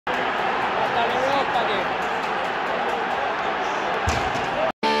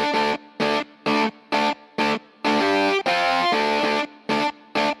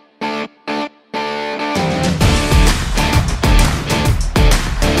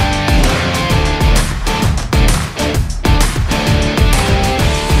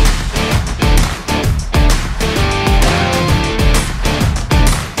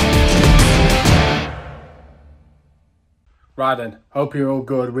Garden. Hope you're all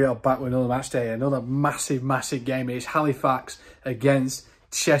good. We are back with another match day. Another massive, massive game. It's Halifax against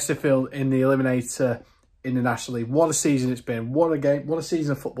Chesterfield in the Eliminator in the National League. What a season it's been. What a game. What a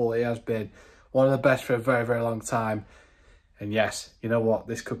season of football it has been. One of the best for a very, very long time. And yes, you know what?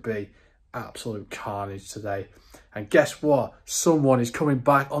 This could be absolute carnage today. And guess what? Someone is coming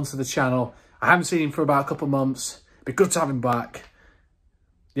back onto the channel. I haven't seen him for about a couple of months. It'd be good to have him back.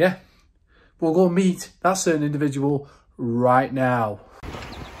 Yeah. We'll go meet that certain individual right now.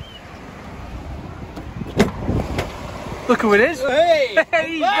 Look who it is. Hey!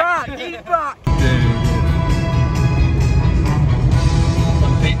 He's back! He's back!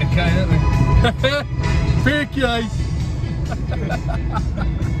 Peter Kay, aren't we? Peter Kay!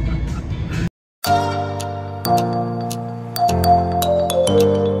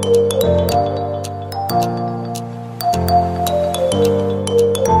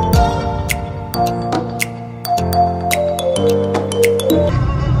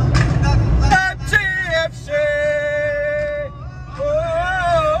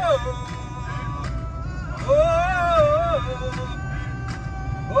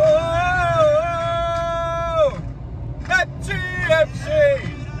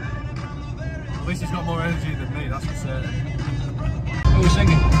 At least he's got more energy than me, that's for certain. Who was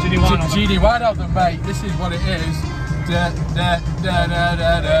singing? Genie Wineout, mate. This is what it is. Da da da da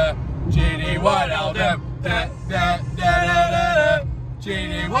da da. Genie Wineout, da da da da da.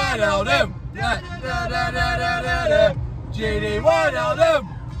 Genie Wineout, da da da da da da. Genie Wineout.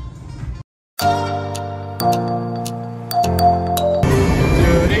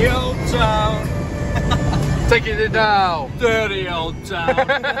 Dirty old town. Taking it now. Dirty old town.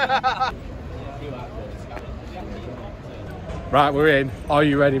 Right, we're in. Are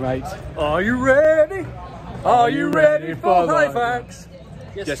you ready, mate? Are you ready? Are you ready for Halifax?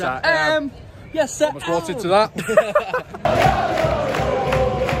 Yes, I am. Yes, I am. Almost walked into that.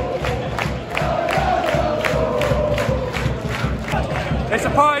 It's a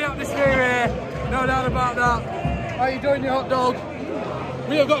party atmosphere here. No doubt about that. How you doing, you hot dog?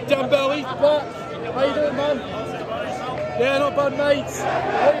 We have got Dan Belly back. How you doing, man? Yeah, not bad, mate.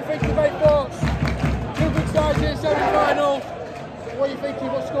 What are you thinking, mate, box? Two big sides here, semi-final. What are you thinking?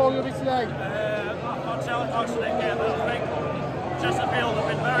 What score will be today? Not telling Halifax today, I think Chesterfield have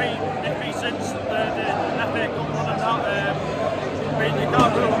been very iffy since the FA Cup run and that. They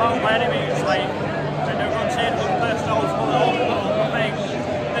can't rule them out by any means. Like, they've run teams with turnstiles full of, but I think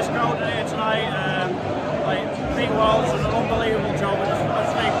this crowd here tonight, like, Pete Wells done an unbelievable job. I just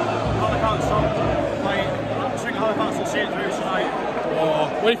think Halifax, will see it through tonight. Oh,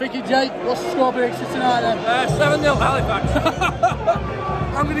 what are you thinking, Jake? What's the score prediction tonight then? 7-0 Halifax.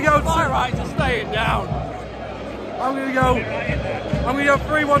 I'm gonna go. My right to staying down. I'm gonna go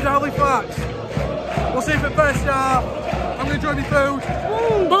 3-1 to Halifax. We'll see if it first half. I'm gonna join my food.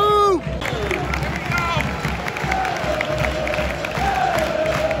 Woo! Boom!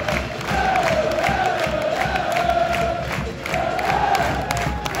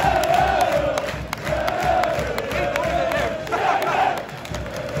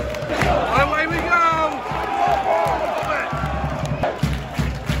 Away we go!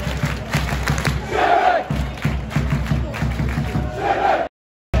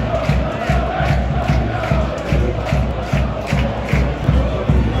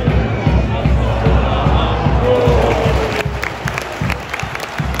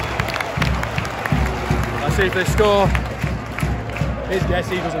 Let's see if they score. His guess,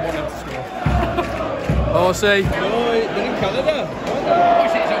 he doesn't want them to score. Oh, we'll see. No, they're in Canada. Oh,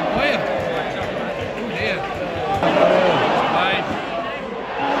 shit, it's on fire. Oh dear. Right.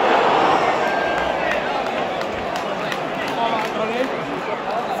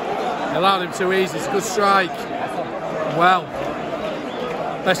 They allowed him too easy. It's a good strike. Well,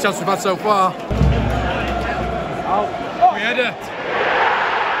 best chance we've had so far. We had it.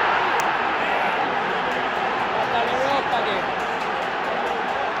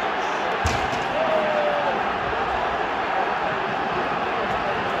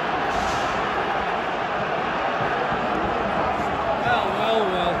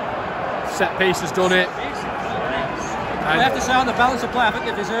 Set piece has done it. I have to say, on the balance of play, I think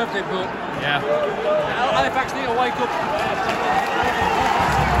they deserved it, but Yeah. Halifax need to wake up.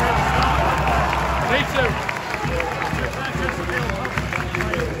 Me too.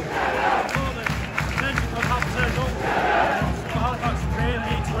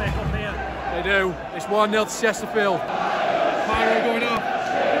 They do. It's 1-0 to Chesterfield. Pyro going off.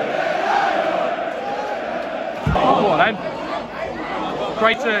 Go on then.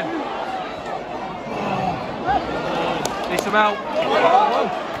 Great turn. Needs some help.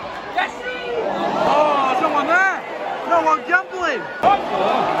 Yes! Oh, there's no one there. No on gambling!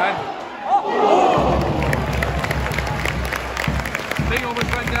 Thing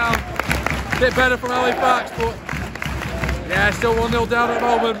almost went down. Bit better from Halifax, but yeah, still 1-0 down at the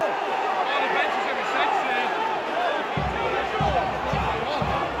moment.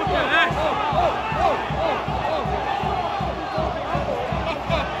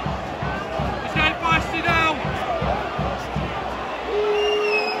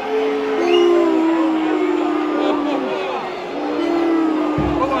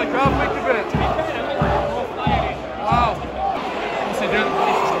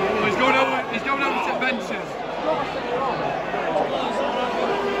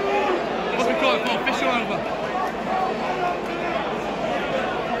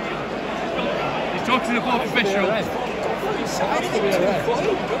 Talk to the fourth official. Oh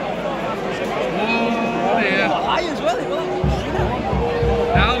dear. High as well,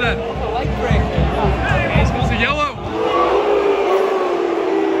 Now then. It's a yellow.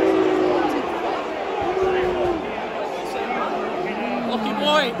 Lucky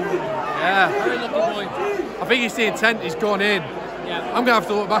boy. Yeah. Very lucky boy. I think it's the intent he's gone in. Yeah. I'm gonna have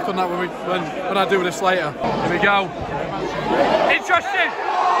to look back on that when I do this later. Here we go. Interesting.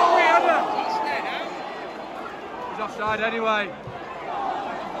 Offside anyway.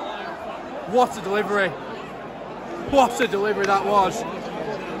 What a delivery. What a delivery that was.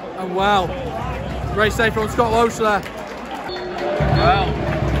 And wow. Great save from Scott Loach there.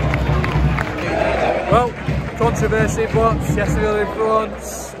 Well, controversy, but Chesterfield in front.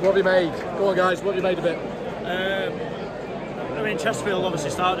 What have you made? Go on guys, what have you made of it? I mean, Chesterfield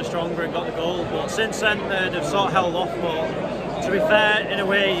obviously started stronger and got the goal, but since then they've sort of held off. But to be fair, in a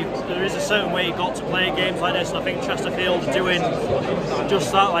way, there is a certain way you've got to play games like this, and I think Chesterfield's doing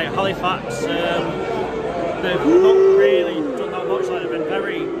just that. Like Halifax, they've not really done that much. Like, they've been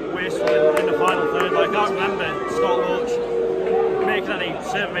very wasteful in the final third. Like, I can't remember Scott Loach making any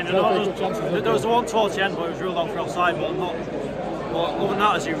save. I mean, there was the one towards the end, but it was ruled on for offside. But not. But other than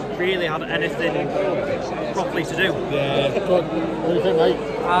that, has he really had anything properly to do? Yeah. What do you think, mate?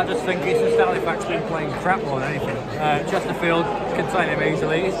 I just think it's just Halifax been playing crap more than anything. Chesterfield contain him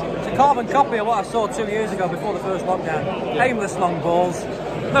easily. It's a carbon copy of what I saw 2 years ago before the first lockdown. Aimless long balls,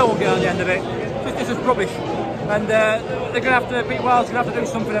 no one get on the end of it. It's just rubbish. And they're going to have to, Pete Wells going to have to do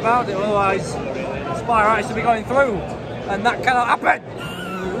something about it, otherwise Spire to be going through, and that cannot happen.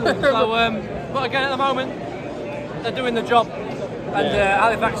 So, but again, at the moment, they're doing the job, and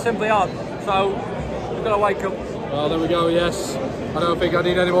Halifax simply aren't. So we've got to wake up. Well, there we go, yes. I don't think I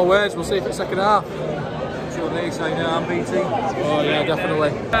need any more words. We'll see if it's second half. Sure they say no, I'm BT. Oh yeah,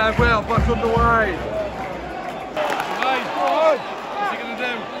 definitely. Well, back underway. Right, go on. What's he going to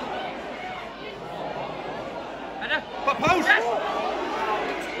do? Header. But post! Yes.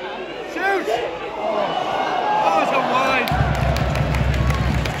 Shoot! Oh, it's gone wide.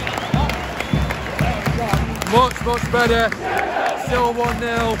 Much better. Still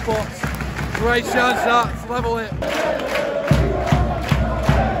 1-0, but great chance that to level it.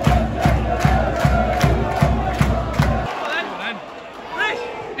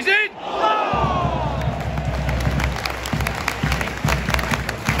 He's in!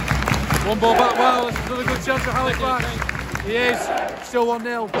 One ball back well, this is another good chance for Halifax. He is, still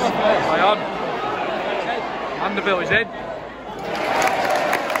 1-0. Play on. Vanderbilt is in.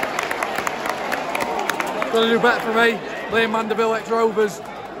 Gonna do better for me. Liam Vanderbilt, ex-Rovers.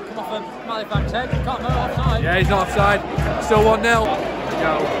 Come off of Halifax head, can't move offside. Yeah, he's not offside. Still 1-0. There we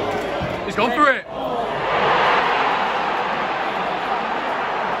go. He's gone for it.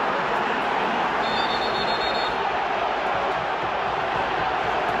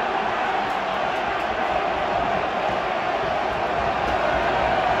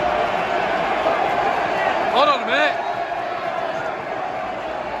 Hold on a minute.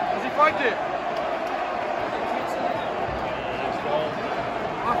 Has he flagged it?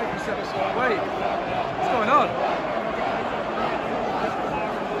 I think he said it's wait. What's going on?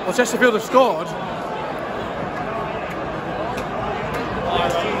 Well, Chesterfield have scored.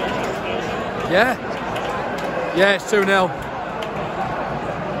 Yeah? Yeah, it's 2-0.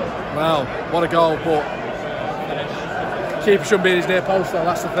 Well, what a goal, but keeper shouldn't be in his near post though,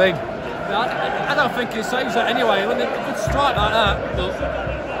 that's the thing. I don't think he saves that anyway. When they could strike like that, but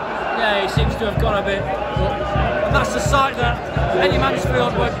yeah, he seems to have gone a bit. And that's the sight that any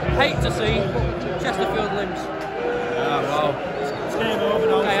Mansfield would hate to see. Chesterfield limbs. Yeah, well. It's game over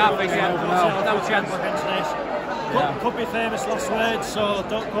now. Okay, I think no chance against this. Could be famous last words, so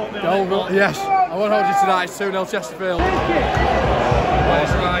don't quote me on it. Yes, I won't hold you to that. It's 2-0 Chesterfield.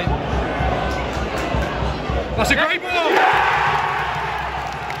 That's right. That's a great ball!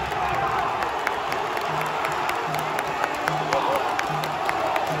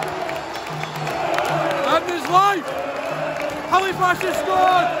 life! Halifax has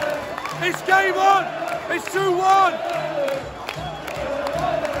scored! It's game on! It's 2-1!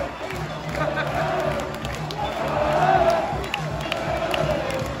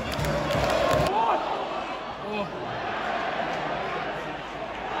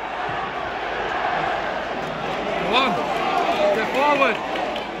 Come on! Get forward!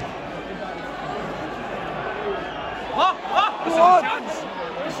 This is a chance!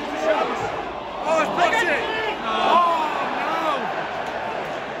 This is a chance! Oh, it's blocked it! Oh, no!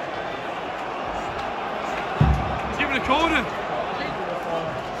 He's giving a corner!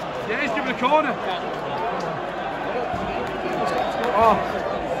 Yeah, he's giving a corner! Oh,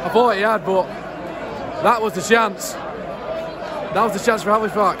 I thought he had, but that was the chance. That was the chance for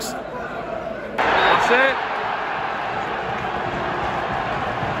Halifax. That's it!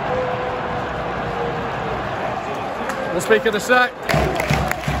 We'll speak in a sec. Look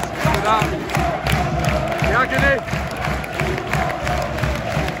at that. The agony.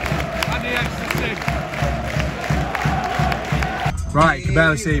 And the ecstasy. Right, you can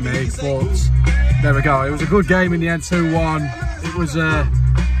barely see me, but there we go. It was a good game in the end, 2-1. It was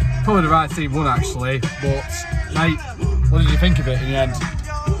probably the right team won actually, but mate, what did you think of it in the end?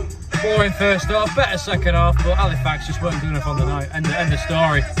 Boring first half, better second half, but Halifax just weren't good enough on the night. End of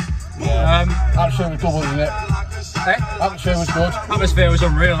story. Yeah. Atmosphere was good, wasn't it? Atmosphere was good. Atmosphere was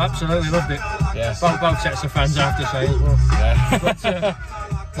unreal, absolutely loved it. Yeah. Both sets of fans, I have to say as well. Yeah. But,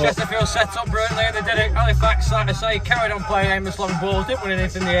 Chesterfield set up brilliantly and they did it. Halifax, like I say, carried on playing aimless long balls, didn't win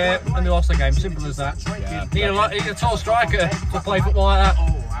anything in the air, and they lost the game. Simple as that. Yeah. Need a tall striker to play football like that.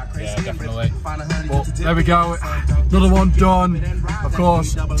 Yeah, definitely. But there we go, another one done. Of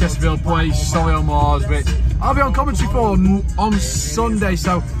course, Chesterfield plays Solihull Moors, which I'll be on commentary for on Sunday,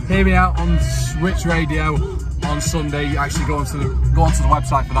 so hear me out on Switch Radio on Sunday. Actually go onto the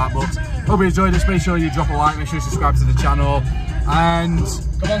website for that. But hope you enjoyed this. Make sure you drop a like, make sure you subscribe to the channel, and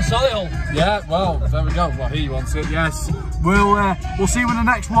come on, Solihull. Yeah, well, there we go. Well, he wants it. Yes, we'll see you in the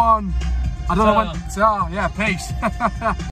next one. I don't know when. So yeah, peace.